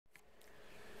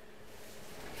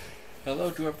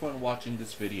Hello to everyone watching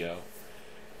this video.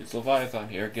 It's Leviathan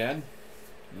here again.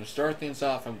 To start things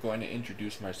off, I'm going to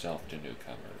introduce myself to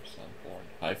newcomers. I'm born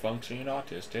high-functioning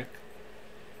autistic,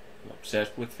 I'm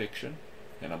obsessed with fiction,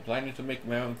 and I'm planning to make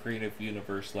my own creative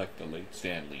universe like the late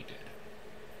Stan Lee did.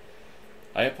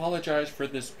 I apologize for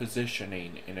this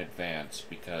positioning in advance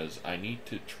because I need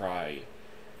to try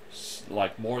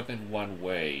more than one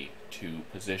way to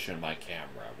position my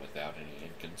camera without any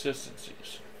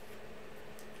inconsistencies.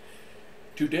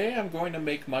 Today I'm going to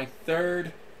make my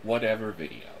third whatever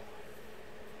video.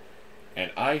 And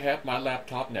I have my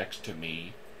laptop next to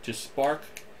me to spark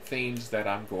things that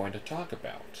I'm going to talk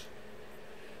about.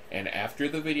 And after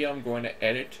the video I'm going to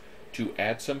edit to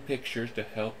add some pictures to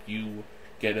help you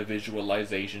get a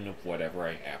visualization of whatever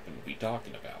I happen to be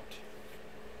talking about.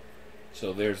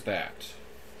 So there's that.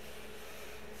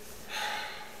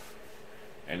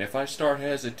 And if I start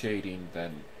hesitating,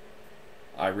 then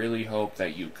I really hope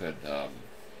that you could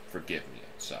forgive me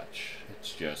and such.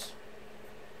 It's just,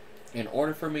 in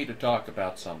order for me to talk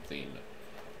about something,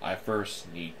 I first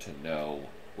need to know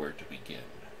where to begin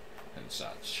and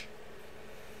such.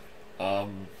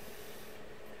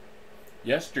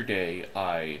 Yesterday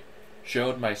I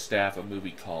showed my staff a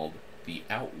movie called The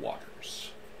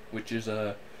Outwaters, which is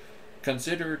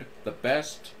considered the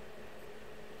best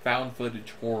found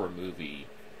footage horror movie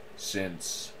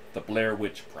since The Blair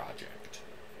Witch Project.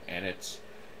 And it's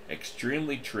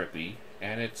extremely trippy,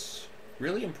 and it's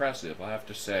really impressive, I have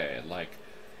to say.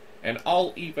 And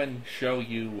I'll even show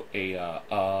you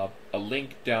a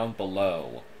link down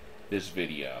below this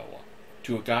video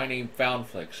to a guy named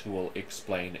Foundflix who will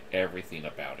explain everything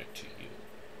about it to you,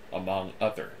 among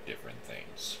other different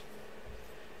things.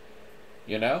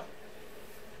 You know?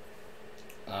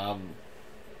 Trying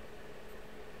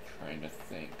to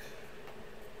think.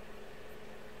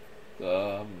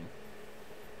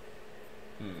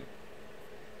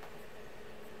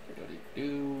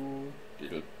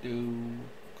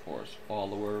 Of course,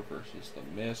 Follower versus The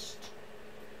Mist.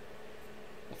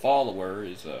 The Follower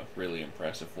is a really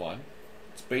impressive one.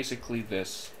 It's basically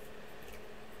this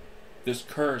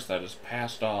curse that is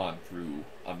passed on through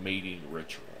a mating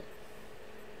ritual.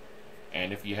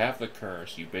 And if you have the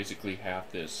curse, you basically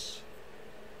have this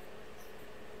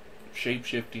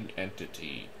shape-shifting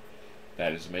entity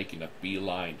that is making a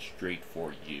beeline straight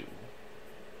for you.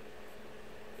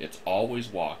 It's always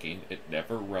walking, it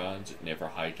never runs, it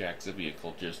never hijacks a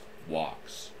vehicle, just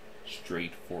walks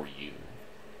straight for you.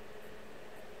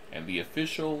 And the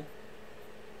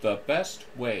best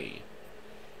way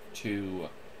to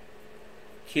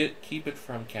keep it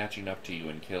from catching up to you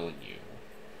and killing you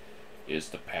is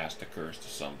to pass the curse to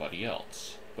somebody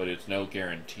else. But it's no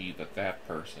guarantee that that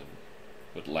person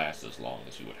would last as long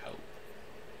as you would hope.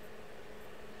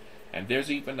 And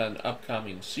there's even an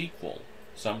upcoming sequel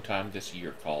sometime this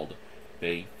year called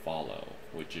They Follow,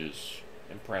 which is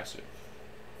impressive,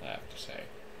 I have to say.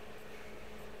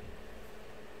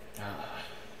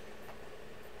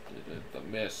 The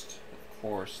Mist, of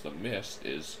course, The Mist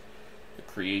is the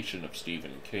creation of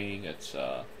Stephen King. It's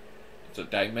a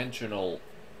dimensional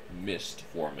mist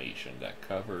formation that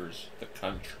covers the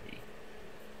country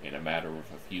in a matter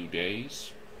of a few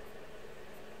days.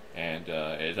 And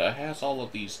it has all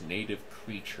of these native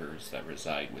creatures that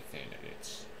reside within it.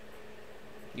 It's,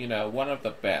 one of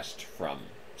the best from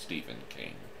Stephen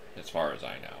King, as far as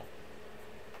I know.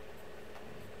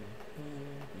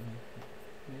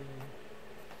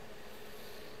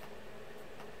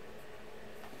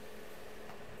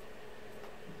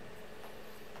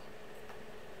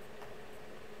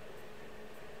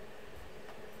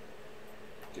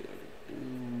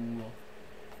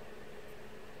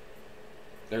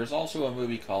 There's also a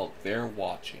movie called They're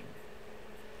Watching,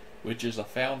 which is a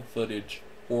found footage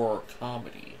horror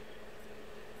comedy.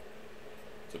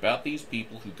 It's about these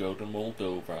people who go to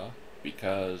Moldova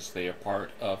because they are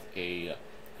part of a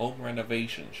home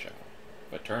renovation show.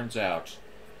 But turns out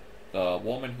the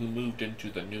woman who moved into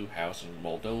the new house in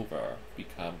Moldova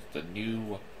becomes the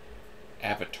new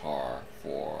avatar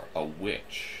for a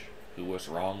witch who was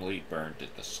wrongly burned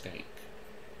at the stake.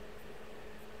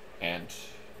 And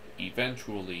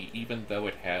eventually, even though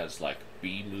it has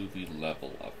B-movie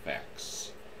level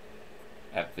effects,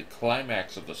 at the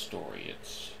climax of the story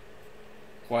it's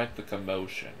quite the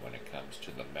commotion when it comes to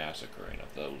the massacring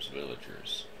of those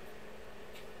villagers.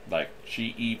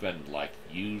 She even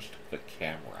used the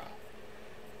camera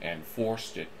and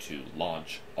forced it to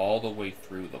launch all the way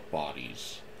through the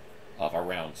bodies of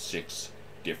around 6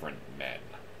 different men.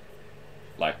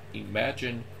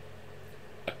 Imagine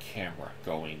a camera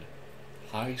going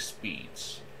high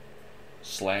speeds,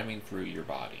 slamming through your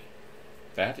body.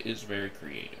 That is very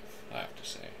creative, I have to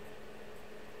say.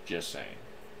 Just saying.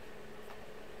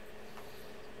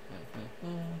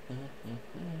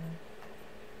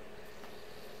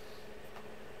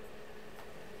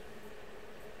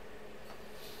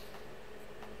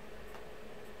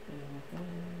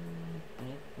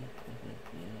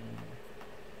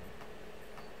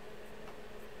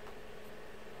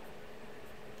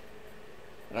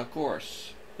 And of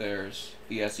course, there's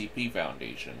the SCP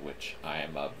Foundation, which I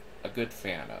am a good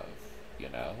fan of. You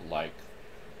know, like,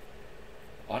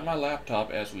 on my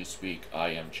laptop as we speak, I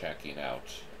am checking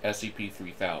out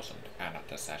SCP-3000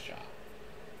 Anastasia,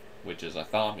 which is a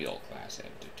Thaumiel class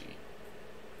entity.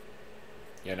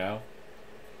 You know?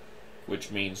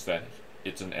 Which means that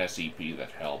it's an SCP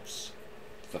that helps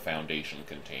the Foundation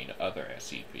contain other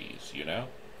SCPs, you know?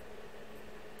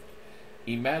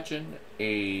 Imagine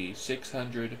a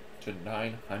 600 to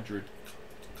 900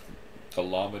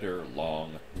 kilometer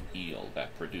long eel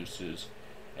that produces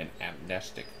an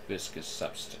amnestic viscous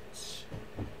substance.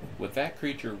 Would that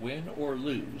creature win or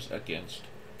lose against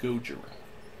Gojira?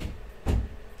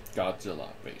 Godzilla,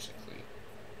 basically.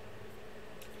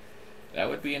 That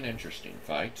would be an interesting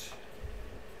fight,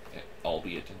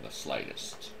 albeit in the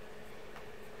slightest.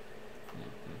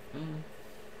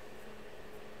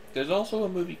 There's also a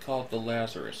movie called The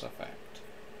Lazarus Effect,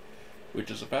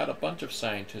 which is about a bunch of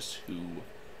scientists who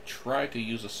try to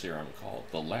use a serum called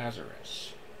the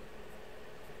Lazarus,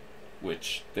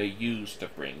 which they use to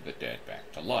bring the dead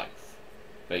back to life.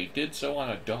 They did so on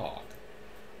a dog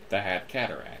that had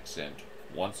cataracts, and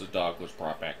once the dog was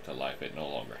brought back to life, it no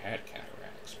longer had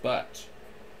cataracts, but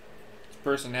its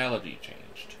personality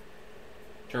changed.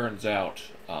 Turns out,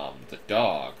 the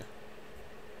dog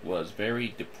was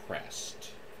very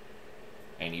depressed,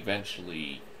 and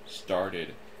eventually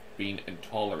started being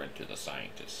intolerant to the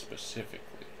scientists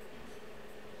specifically.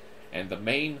 And the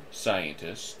main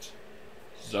scientist,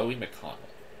 Zoe McConnell,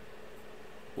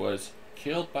 was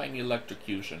killed by an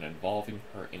electrocution involving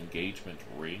her engagement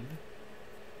ring,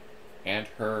 and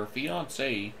her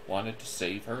fiancé wanted to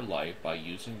save her life by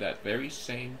using that very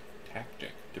same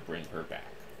tactic to bring her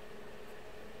back.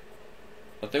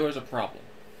 But there was a problem.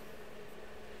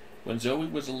 When Zoe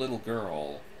was a little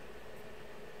girl,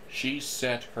 she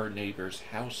set her neighbor's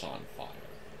house on fire.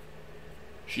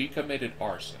 She committed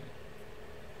arson.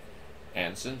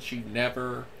 And since she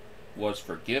never was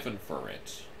forgiven for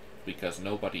it, because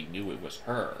nobody knew it was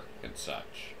her and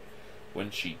such,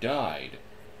 when she died,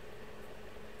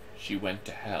 she went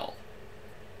to hell.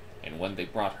 And when they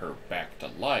brought her back to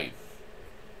life,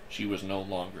 she was no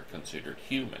longer considered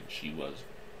human. She was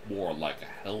more like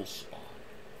a hellspawn.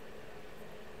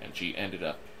 And she ended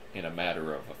up, in a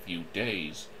matter of a few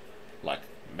days, like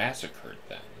massacred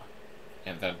them,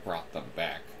 and then brought them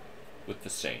back with the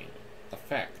same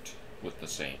effect, with the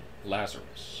same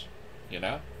Lazarus, you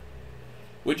know?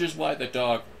 Which is why the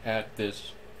dog had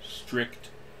this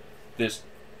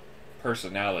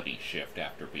personality shift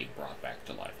after being brought back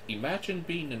to life. Imagine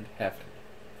being in heaven,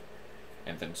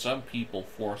 and then some people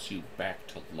force you back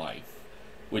to life,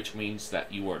 which means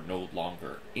that you are no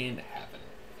longer in heaven.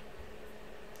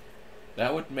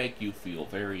 That would make you feel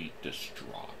very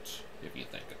distraught, if you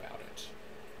think about it.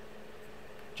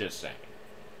 Just saying.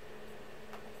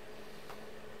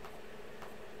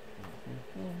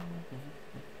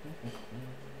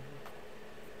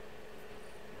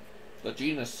 The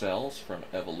genus cells from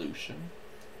evolution.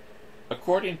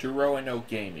 According to Roanoke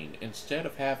Gaming, instead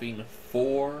of having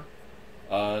 4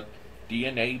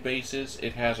 DNA bases,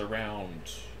 it has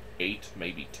around 8,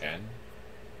 maybe 10.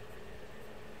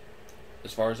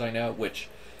 As far as I know, which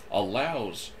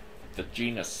allows the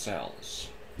genus cells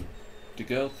to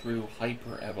go through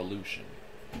hyper-evolution.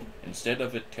 Instead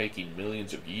of it taking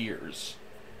millions of years,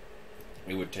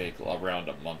 it would take around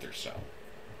a month or so.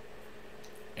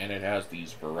 And it has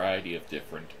these variety of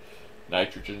different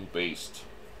nitrogen-based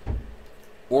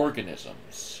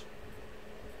organisms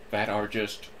that are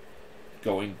just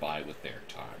going by with their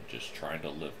time, just trying to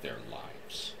live their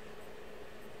lives.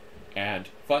 And,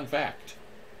 fun fact,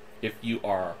 if you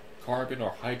are carbon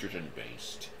or hydrogen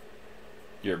based,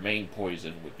 your main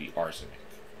poison would be arsenic.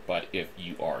 But if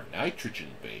you are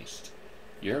nitrogen based,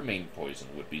 your main poison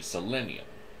would be selenium.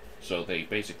 So they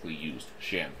basically used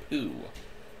shampoo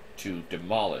to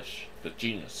demolish the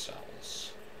genus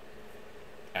cells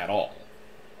at all,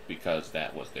 because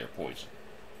that was their poison.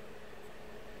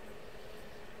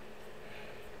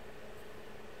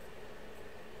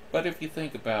 But if you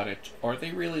think about it, are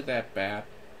they really that bad?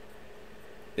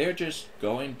 They're just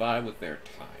going by with their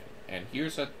time. And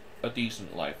here's a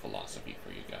decent life philosophy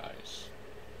for you guys.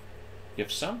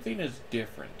 If something is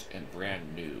different and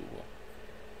brand new,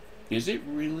 is it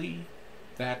really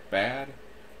that bad?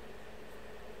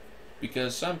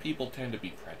 because some people tend to be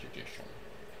prejudicial.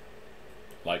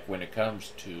 Like when it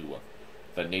comes to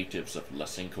the natives of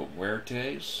Las Cinco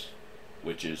Muertes,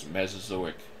 which is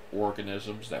Mesozoic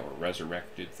organisms that were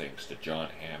resurrected thanks to John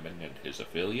Hammond and his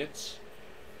affiliates.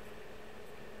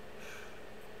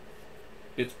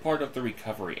 It's part of the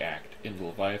Recovery Act in the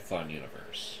Leviathan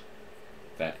universe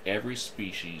that every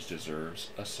species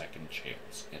deserves a second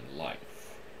chance in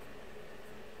life.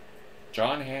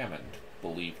 John Hammond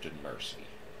believed in mercy.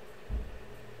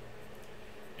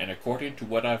 And according to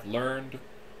what I've learned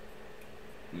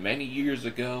many years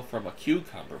ago from a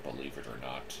cucumber, believe it or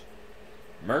not,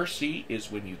 mercy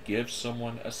is when you give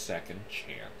someone a second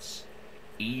chance,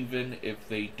 even if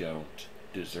they don't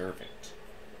deserve it.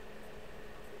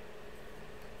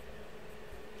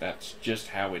 That's just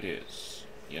how it is,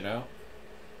 you know?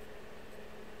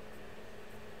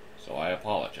 So I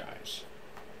apologize.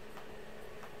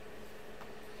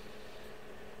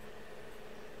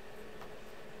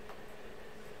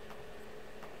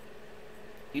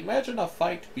 Imagine a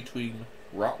fight between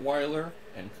Rottweiler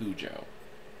and Cujo.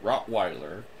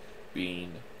 Rottweiler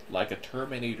being like a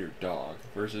Terminator dog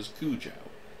versus Cujo,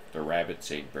 the rabid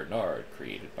Saint Bernard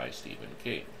created by Stephen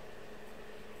King.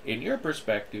 In your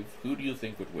perspective, who do you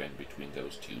think would win between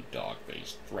those two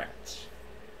dog-based threats?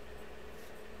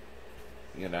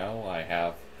 You know, I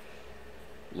have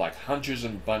like hunches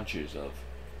and bunches of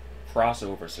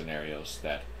crossover scenarios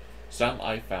that some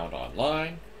I found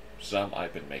online, some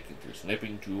I've been making through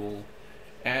Snipping Tool,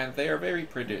 and they are very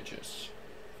prodigious,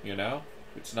 you know?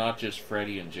 It's not just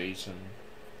Freddy and Jason,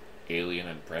 Alien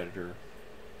and Predator,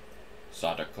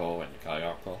 Sadako and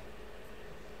Kayako.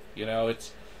 You know,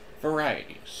 it's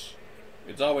varieties.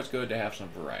 It's always good to have some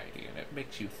variety, and it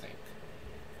makes you think.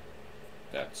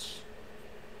 That's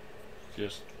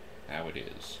just how it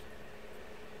is.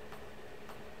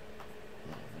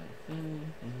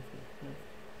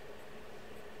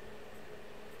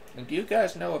 And do you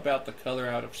guys know about the color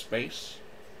out of space?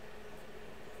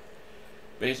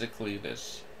 Basically,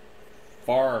 this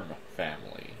farm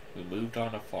family who moved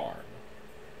on a farm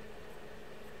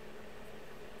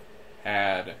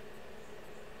had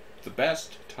the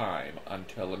best time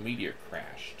until a meteor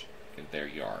crashed in their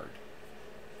yard.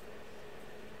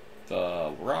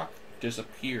 The rock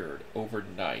disappeared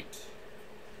overnight,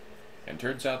 and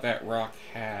turns out that rock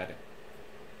had,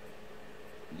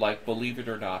 like, believe it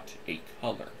or not, a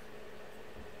color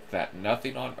that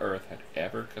nothing on Earth had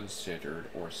ever considered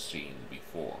or seen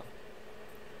before.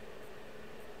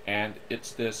 And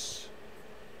it's this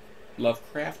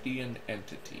Lovecraftian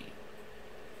entity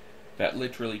that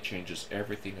literally changes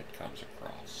everything it comes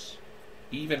across,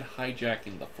 even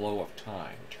hijacking the flow of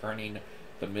time, turning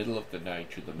the middle of the night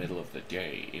to the middle of the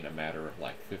day in a matter of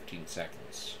like 15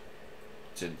 seconds.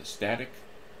 It's in the static,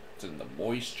 it's in the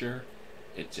moisture,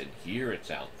 it's in here, it's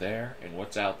out there, and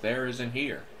what's out there is in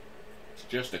here. It's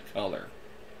just a color,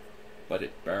 but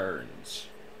it burns.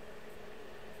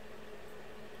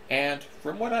 And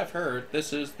from what I've heard,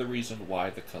 this is the reason why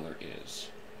the color is.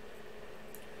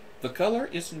 The color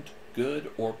isn't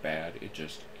good or bad, it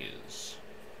just is.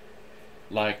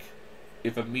 Like,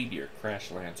 if a meteor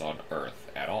crash lands on Earth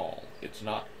at all, it's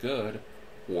not good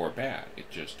or bad, it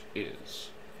just is.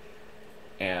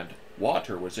 And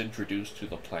water was introduced to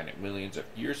the planet millions of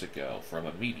years ago from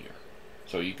a meteor.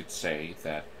 So you could say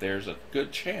that there's a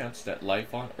good chance that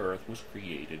life on Earth was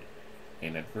created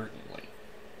inadvertently.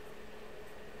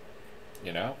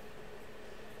 You know?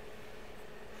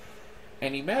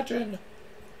 And imagine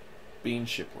being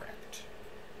shipwrecked,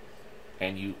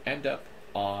 and you end up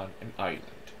on an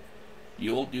island.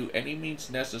 You'll do any means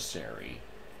necessary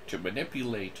to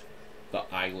manipulate the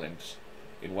island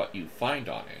in what you find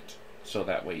on it, so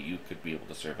that way you could be able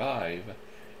to survive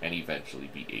and eventually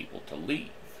be able to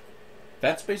leave.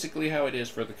 That's basically how it is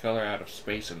for the color out of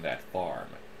space in that farm.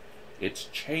 It's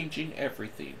changing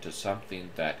everything to something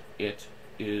that it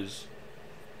is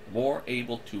more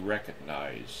able to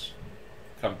recognize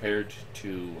compared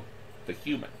to the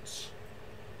humans.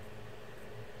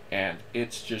 And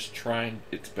it's just trying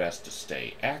its best to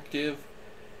stay active,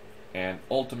 and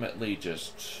ultimately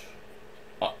just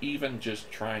even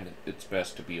just trying its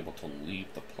best to be able to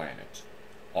leave the planet,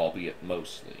 albeit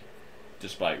mostly,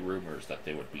 despite rumors that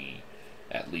there would be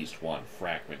at least one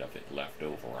fragment of it left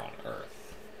over on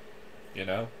Earth. You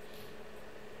know?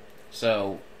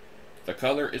 So, the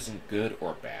color isn't good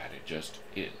or bad, it just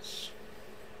is.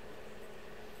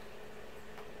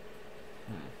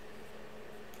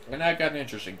 And I got an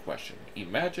interesting question.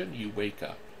 Imagine you wake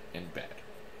up in bed,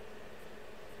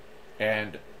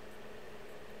 and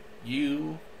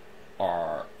you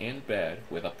are in bed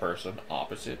with a person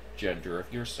opposite gender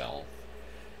of yourself,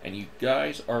 and you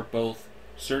guys are both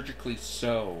surgically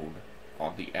sewn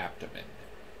on the abdomen,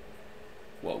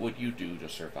 what would you do to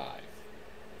survive?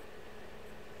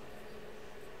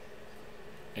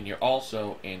 And you're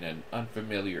also in an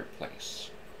unfamiliar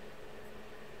place,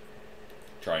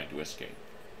 trying to escape.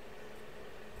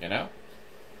 You know?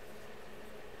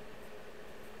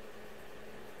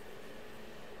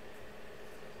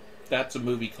 That's a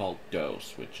movie called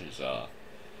Dose, which is a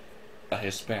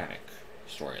Hispanic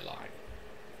storyline,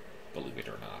 believe it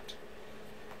or not.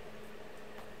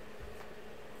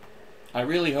 I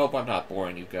really hope I'm not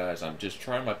boring you guys. I'm just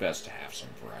trying my best to have some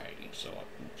variety, so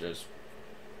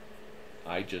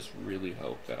I just really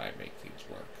hope that I make things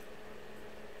work.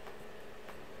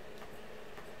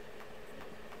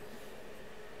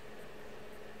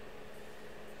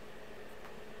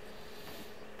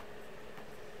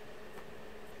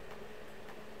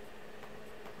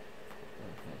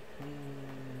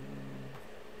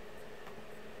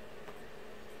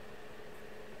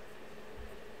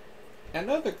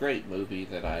 Another great movie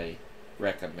that I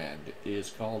recommend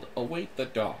is called Await the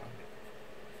Dawn,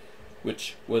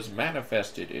 which was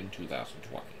manifested in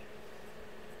 2020.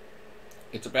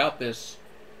 It's about this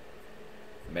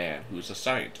man who's a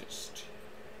scientist.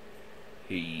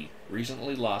 He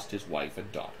recently lost his wife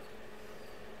and daughter,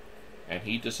 and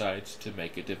he decides to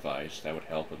make a device that would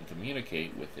help him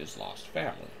communicate with his lost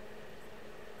family.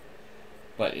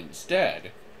 But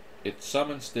instead, it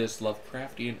summons this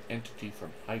Lovecraftian entity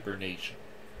from hibernation.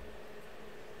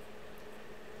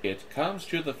 It comes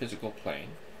to the physical plane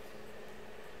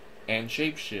and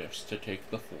shapeshifts to take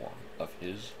the form of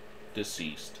his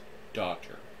deceased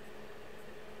daughter.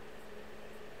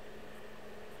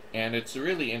 And it's a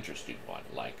really interesting one.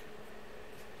 Like,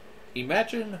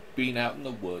 imagine being out in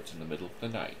the woods in the middle of the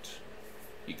night.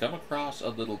 You come across a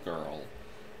little girl,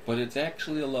 but it's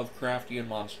actually a Lovecraftian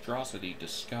monstrosity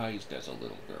disguised as a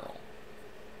little girl.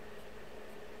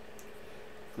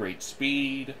 Great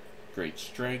speed, great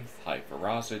strength, high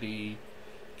ferocity,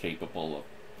 capable of,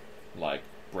 like,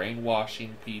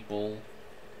 brainwashing people,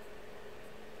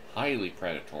 highly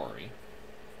predatory.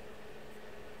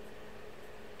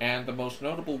 And the most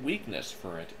notable weakness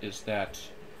for it is that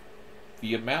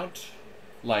the amount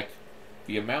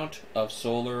of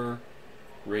solar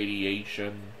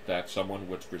radiation that someone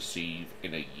would receive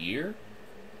in a year,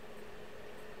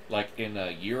 like in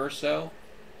a year or so,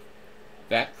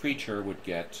 that creature would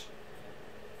get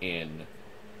in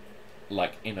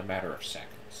a matter of seconds.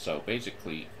 So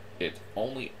basically, it's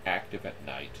only active at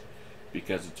night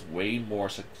because it's way more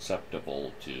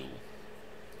susceptible to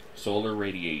solar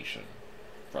radiation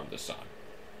from the sun.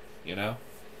 You know?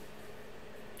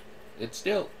 It's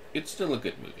still a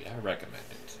good movie. I recommend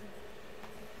it.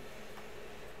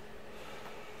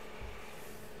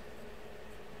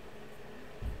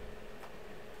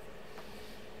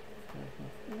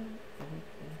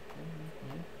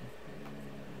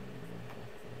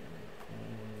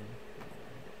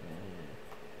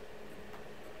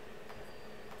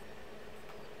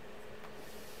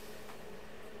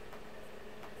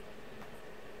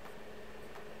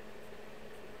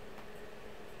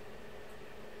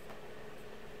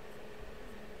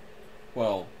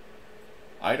 Well,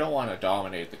 I don't want to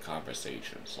dominate the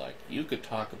conversations. Like, you could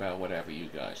talk about whatever you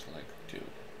guys like to,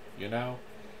 you know?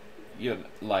 You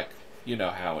know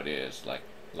how it is.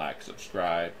 Like,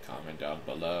 subscribe, comment down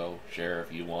below, share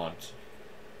if you want.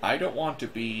 I don't want to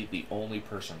be the only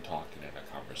person talking in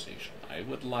a conversation. I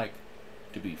would like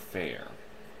to be fair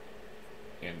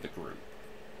in the group.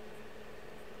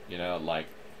 You know, like,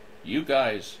 you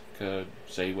guys could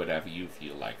say whatever you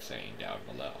feel like saying down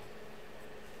below.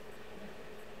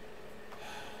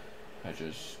 I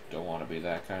just don't want to be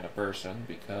that kind of person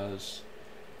because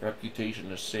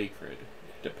reputation is sacred.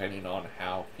 Depending on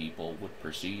how people would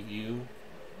perceive you,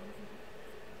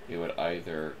 it would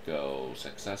either go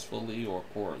successfully or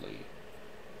poorly.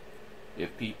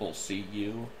 If people see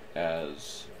you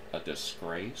as a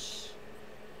disgrace,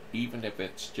 even if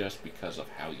it's just because of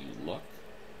how you look,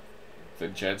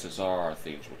 then chances are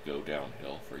things would go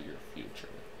downhill for your future.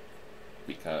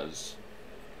 Because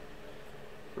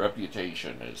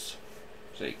reputation is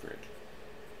sacred.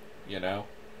 You know?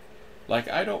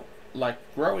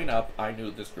 Growing up, I knew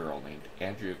this girl named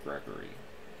Andrea Gregory.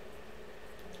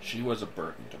 She was a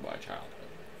burden to my childhood.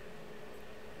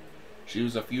 She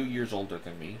was a few years older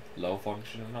than me, low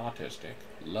functioning autistic,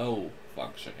 low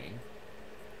functioning.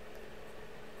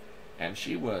 And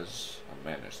she was a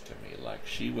menace to me. Like,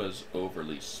 she was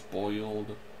overly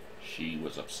spoiled. She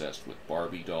was obsessed with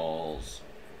Barbie dolls.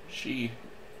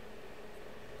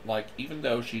 Even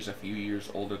though she's a few years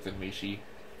older than me, she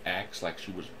acts like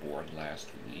she was born last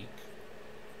week.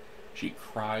 She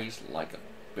cries like a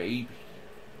baby.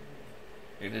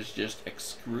 It is just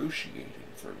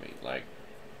excruciating for me. Like,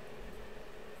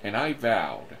 and I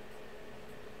vowed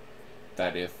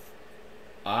that if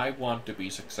I want to be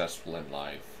successful in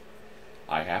life,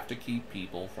 I have to keep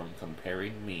people from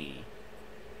comparing me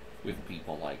with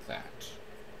people like that.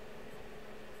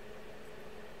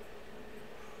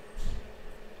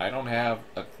 I don't have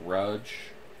a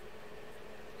grudge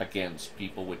against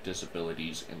people with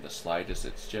disabilities in the slightest.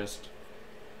 It's just,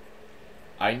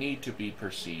 I need to be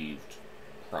perceived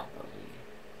properly.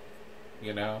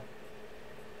 You know?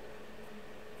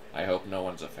 I hope no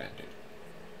one's offended.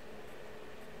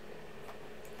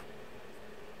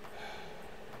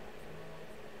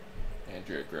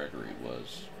 Andrea Gregory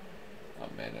was a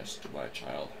menace to my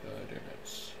childhood, and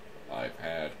I've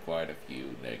had quite a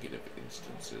few negative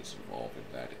instances involving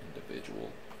that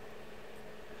individual.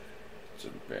 It's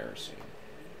embarrassing.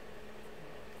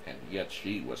 And yet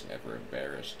she was never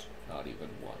embarrassed, not even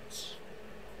once.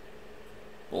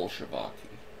 Bolsheviki,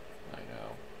 I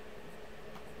know.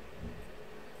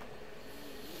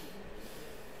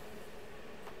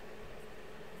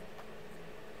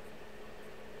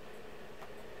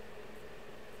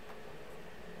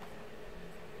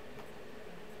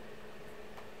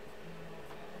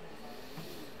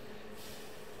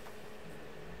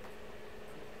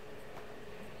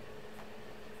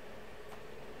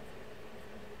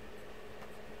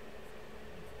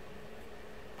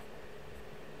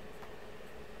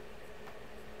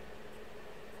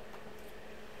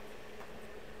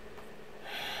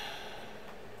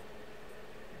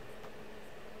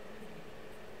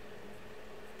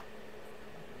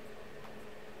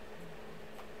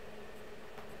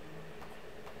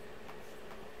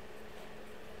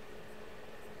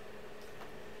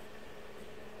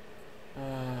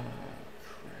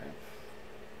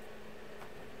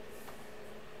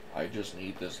 I just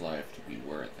need this life to be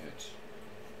worth it.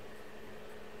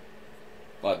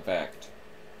 Fun fact.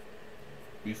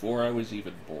 Before I was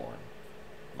even born,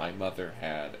 my mother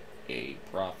had a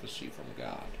prophecy from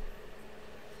God.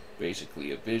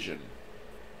 Basically a vision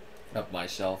of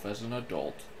myself as an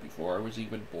adult before I was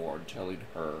even born, telling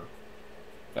her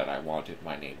that I wanted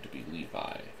my name to be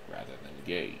Levi rather than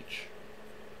Gage.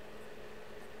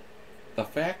 The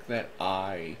fact that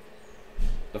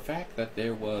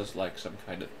there was like some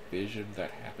kind of vision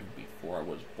that happened before I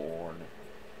was born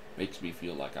makes me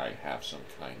feel like I have some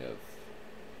kind of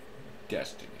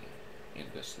destiny in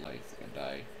this life, and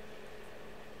I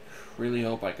really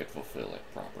hope I could fulfill it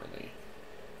properly.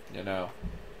 You know?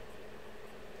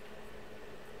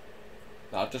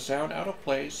 Not to sound out of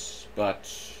place,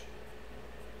 but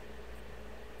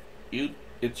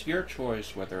it's your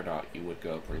choice whether or not you would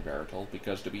go premarital,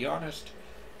 because to be honest,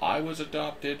 I was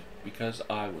adopted because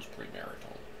I was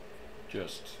premarital.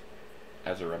 Just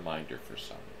as a reminder for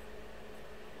some.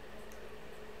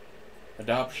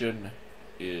 Adoption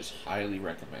is highly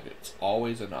recommended. It's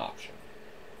always an option.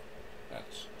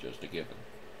 That's just a given.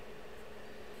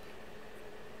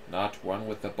 Not one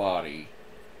with the body,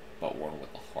 but one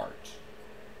with the heart.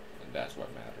 And that's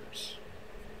what matters.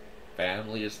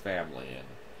 Family is family, and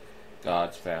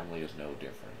God's family is no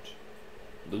different.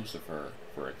 Lucifer,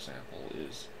 for example,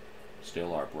 is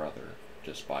still our brother,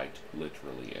 despite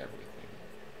literally everything.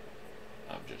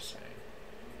 I'm just saying.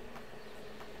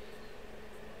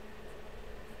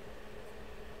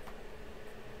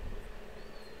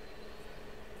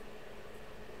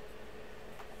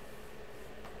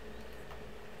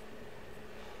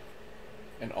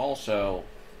 And also,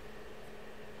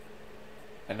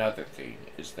 another thing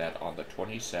is that on the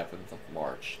 27th of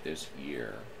March this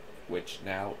year, which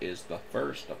now is the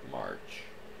 1st of March,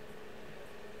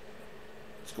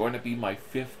 it's going to be my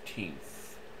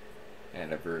 15th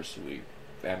anniversary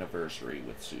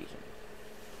with Susan.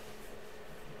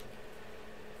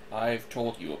 I've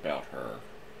told you about her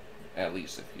at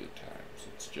least a few times.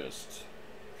 It's just,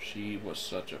 she was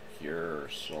such a pure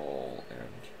soul, and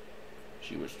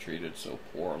she was treated so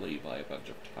poorly by a bunch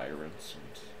of tyrants,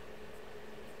 and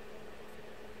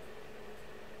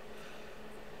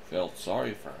felt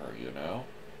sorry for her, you know?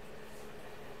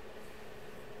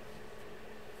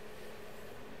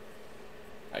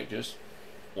 I just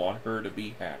want her to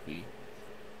be happy.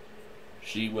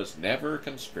 She was never a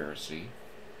conspiracy.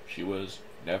 She was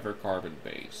never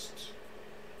carbon-based.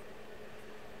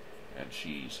 And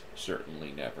she's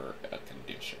certainly never a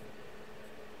condition.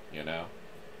 You know?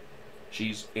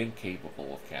 She's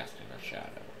incapable of casting a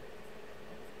shadow.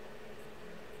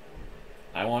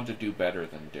 I want to do better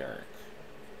than Derek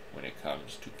when it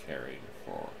comes to caring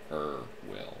for her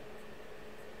will.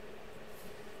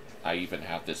 I even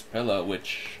have this pillow,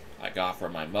 which I got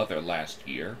from my mother last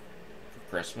year for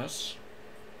Christmas.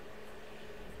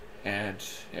 And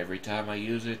every time I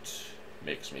use it,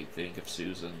 makes me think of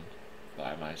Susan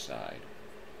by my side.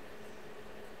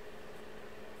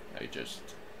 I just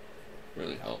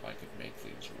really hope I could make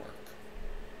things work.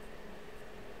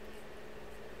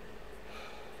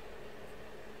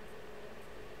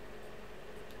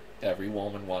 Every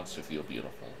woman wants to feel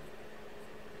beautiful.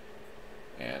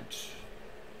 And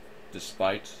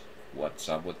despite what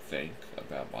some would think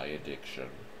about my addiction,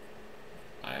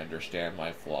 I understand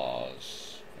my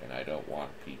flaws, and I don't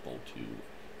want people to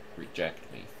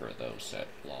reject me for those said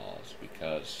flaws,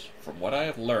 because from what I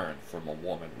have learned from a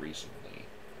woman recently,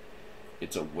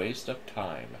 it's a waste of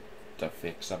time to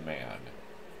fix a man.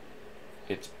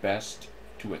 It's best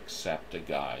to accept a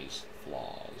guy's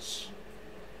flaws,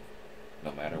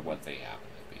 no matter what they happen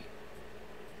to be.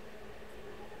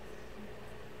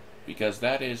 Because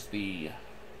that is the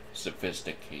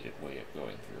sophisticated way of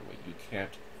going through it. You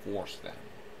can't force them.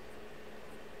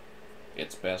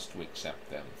 It's best to accept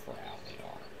them for how they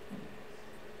are.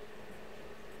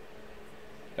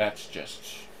 That's just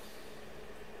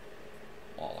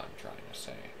all I'm trying to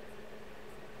say.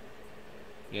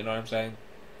 You know what I'm saying?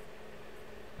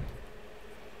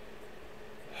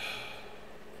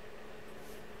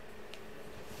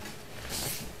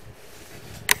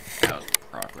 How's the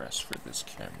progress for this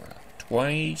camera?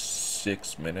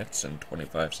 26 minutes and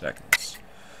 25 seconds.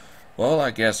 Well,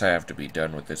 I guess I have to be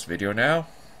done with this video now.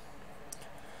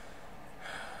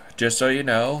 Just so you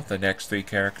know, the next 3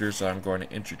 characters I'm going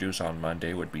to introduce on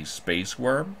Monday would be Space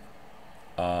Worm,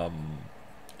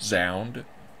 Zound,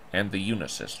 and the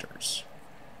Unisisters.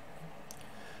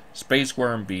 Space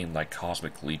Worm being like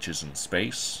cosmic leeches in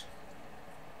space.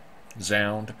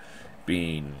 Zound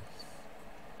being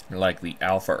like the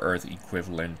Alpha Earth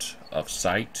equivalent of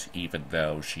Sight, even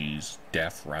though she's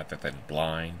deaf rather than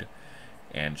blind.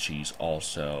 And she's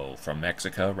also from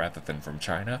Mexico rather than from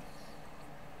China.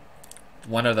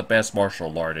 One of the best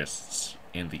martial artists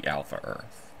in the Alpha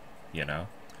Earth, you know?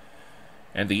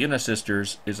 And the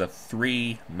Unisisters is a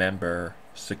 3-member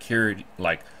security,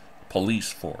 like,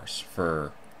 police force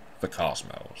for the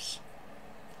cosmos.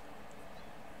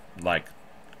 Like,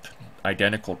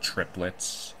 identical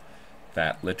triplets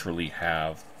that literally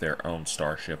have their own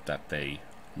starship that they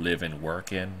live and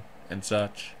work in and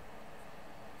such.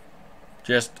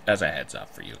 Just as a heads up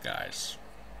for you guys.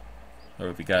 So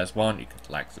if you guys want, you can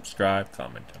like, subscribe,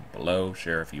 comment down below,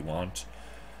 share if you want.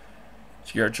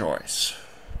 It's your choice.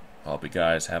 Hope you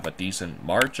guys have a decent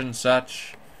March and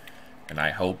such. And I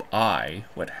hope I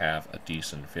would have a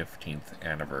decent 15th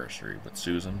anniversary with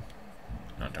Susan.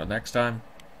 And until next time,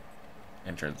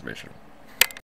 end transmission.